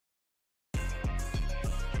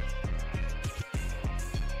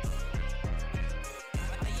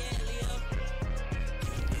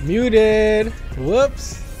Muted.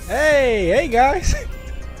 Whoops. Hey guys.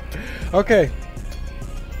 Okay.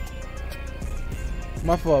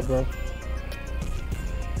 My fault, bro.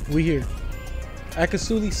 We here.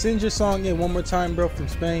 Akasuli, send your song in one more time, bro, from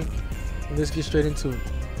Spain. And let's get straight into it.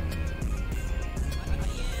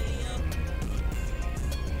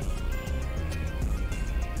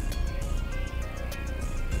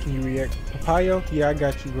 Can you react? Papayo? Yeah, I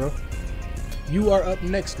got you, bro. You are up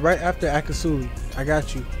next, right after Akasuli. I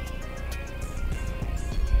got you.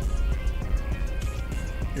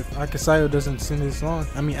 If Akasayo doesn't send his song,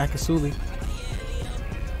 I mean Akasuli.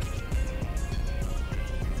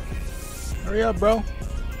 Hurry up, bro.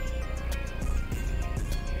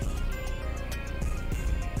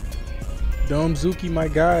 Dome Zuki, my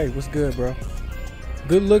guy. What's good, bro?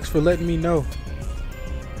 Good looks for letting me know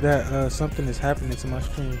that something is happening to my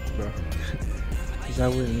stream, bro. Because I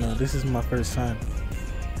wouldn't know. This is my first time.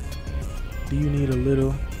 Do you need a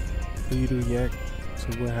little for you to react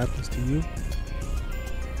to what happens to you?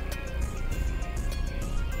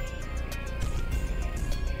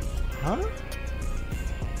 Huh?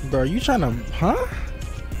 Bro, are you trying to, huh?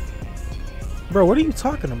 Bro, what are you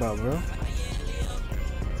talking about, bro?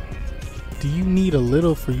 Do you need a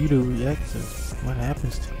little for you to react to what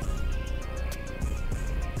happens to you?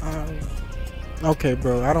 Okay,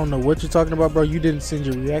 bro, I don't know what you're talking about, bro. You didn't send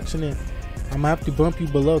your reaction in. I'm gonna have to bump you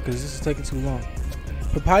below because this is taking too long.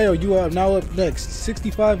 Papayo, you are now up next.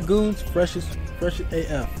 65GOONZ, fresh as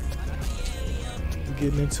AF. We're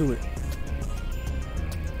getting into it.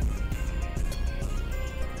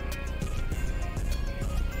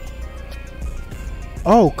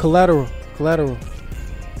 Oh, Collateral.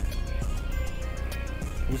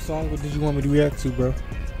 What song did you want me to react to, bro?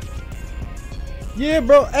 Yeah,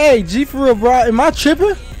 bro. Hey, G for real, bro. Am I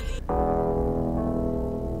tripping?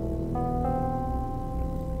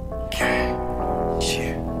 Okay.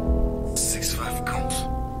 Yeah. 65GOONZ.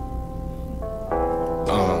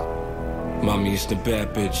 Mami ist ne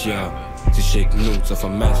Bad Bitch, ja. Sie schickt Nudes auf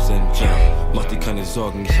dem Messenger. Mach dir keine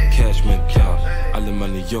Sorgen, ich hab Cash mit, ja. Alle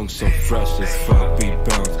meine Jungs sind fresh as fuck. Beat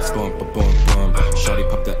bounce, bump, bump, bump. Shawty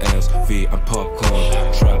pop the ass wie ein Popcorn.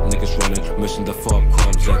 Trap Niggas running, müssen davor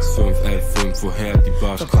kommen. 6, 5, 11, 5, woher die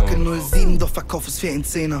Bars kommen. 07, doch verkauf es für einen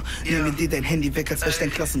Zehner. Nehme dir dein Handy weg, als wär ich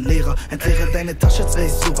dein Klassenlehrer. Entleere deine Tasche, als wär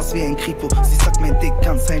ich sowas wie ein Kripo. Sie sagt mein Dick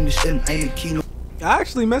ganz heimlich in einem Kino. I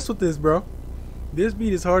actually mess with this, bro. This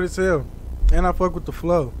beat is hard as hell. And I fuck with the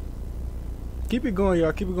flow. Keep it going,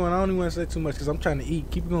 y'all. Keep it going. I don't even want to say too much because I'm trying to eat.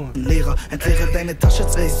 Keep it going. Lehrer, entleere deine Tasche,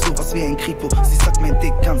 als wär ich sowas wie ein Kripo. Sie sagt mein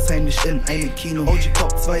Dick ganz heimlich in einem Kino. OG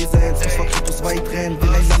Pop 2 Cents, muss vor Kritos weit rennen. Will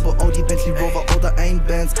ein Lambo, Audi, Bentley, Rover oder ein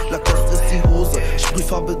Benz. Lacoste ist die Hose,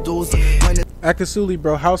 Sprühfarbe Dose. Meine Akasuli,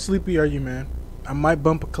 bro, how sleepy are you, man? I might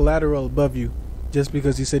bump a Collateral above you just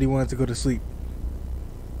because he said he wanted to go to sleep.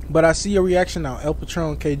 But I see your reaction now, El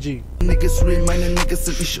Patron KG. Niggas real, meine Niggas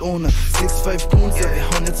sind nicht ohne 65GOONZ, ja wir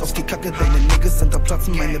hauen jetzt auf die Kacke. Deine Niggas sind da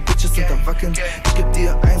platzen, meine Bitches sind da wackeln. Ich geb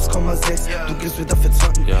dir 1,6, du gibst mir dafür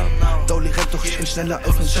 20. Dauli rennt doch, ich bin schneller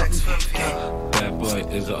als ein Schatten. Bad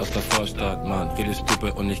Boy ist er aus der Vorstadt, Mann. Redest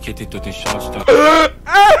stupid und ich kitty durch den Schaustadt.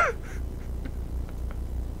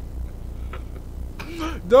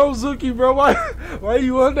 Dome Zuki, bro, why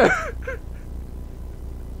you on that?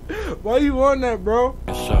 Why you on that, bro?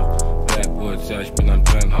 Bad Boys, ja, ich bin ein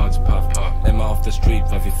Brennholzpuff. Immer auf der Street,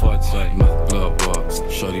 weil wir Vollzeit macht Blowwalks.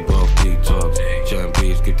 Shorty braucht Detox.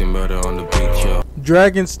 JAYNBEATS, get the murder on the beach, yo.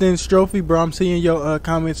 Dragon Stins Trophy, bro. I'm seeing your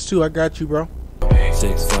comments too. I got you, bro.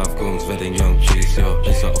 65GOONZ, wer den Young Cheese, yo.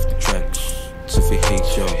 Ist er auf der Track. Zu viel Heat,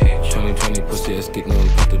 yo. 2020 Pussy, es geht nur um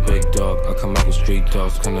the Big Dog. Akamago Street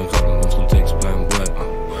Dogs, keine Ratten, unsere Dicks bleiben wet.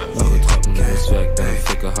 Eure Trocken ist weg, dein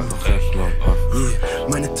Ficker hat noch Rechnung. Yeah,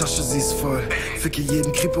 meine Tasche, sie ist voll. Ficke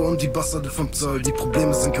jeden Creeper und die Bastarde vom Zoll. Die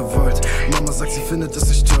Probleme sind gewollt. Mama sagt, sie findet es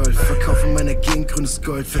nicht toll. Verkaufe in meiner Gegend grünes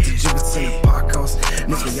Gold. Fette Gibbets in einem Parkhaus.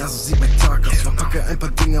 Nicht mehr, ja, so sieht mein Tag aus. Verpacke ein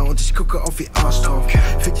paar Dinger und ich gucke auf wie Arsch drauf.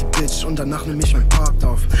 Fick die Bitch und danach nehm ich mein Part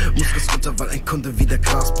auf. Muss das runter, weil ein Kunde wieder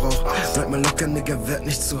Gras braucht. Bleib mal locker, Nigga, werd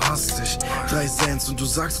nicht zu hastig. 3 Cents und du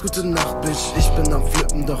sagst gute Nacht, Bitch. Ich bin am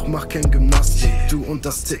Flippen, doch mach kein Gymnastik. Du und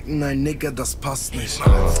das Ticken, nein, Nigga, das passt nicht.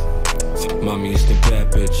 Mami ist ne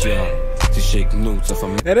Bad Bitch, ja. Sie schickt Nudes auf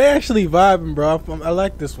am Yeah, they actually vibing, bro. I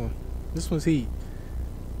like this one. This one's heat.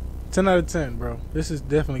 10 out of 10, bro. This is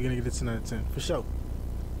definitely gonna get a 10 out of 10 for sure.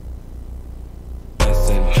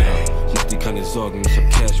 Mach dir keine Sorgen, ich hab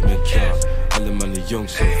Cash mit, ja. Alle meine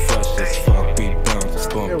Jungs sind fresh as fuck. Beat bounce,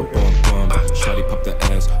 bump, bump, bump. Shawty pop the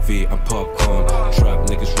ass wie ein Popcorn. Trap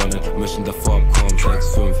Niggas running, müssen davor kommen.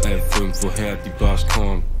 6, 5, 11, 5, woher die Bars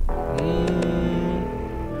kommen.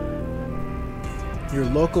 Your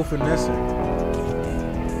local finesse.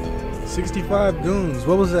 65GOONZ.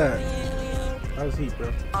 What was that? That was heat,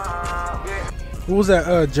 bro. What was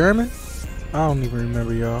that? German? I don't even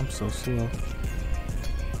remember, y'all. I'm so slow.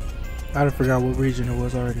 I done forgot what region it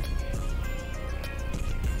was already.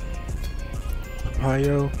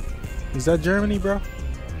 Papayo. Is that Germany, bro?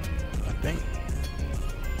 I think.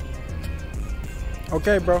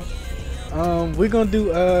 Okay, bro. We're gonna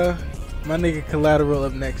do my nigga Collateral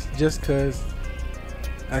up next, just cause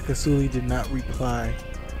Akasuli did not reply.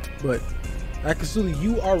 But Akasuli,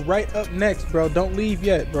 you are right up next, bro. Don't leave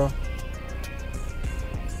yet, bro.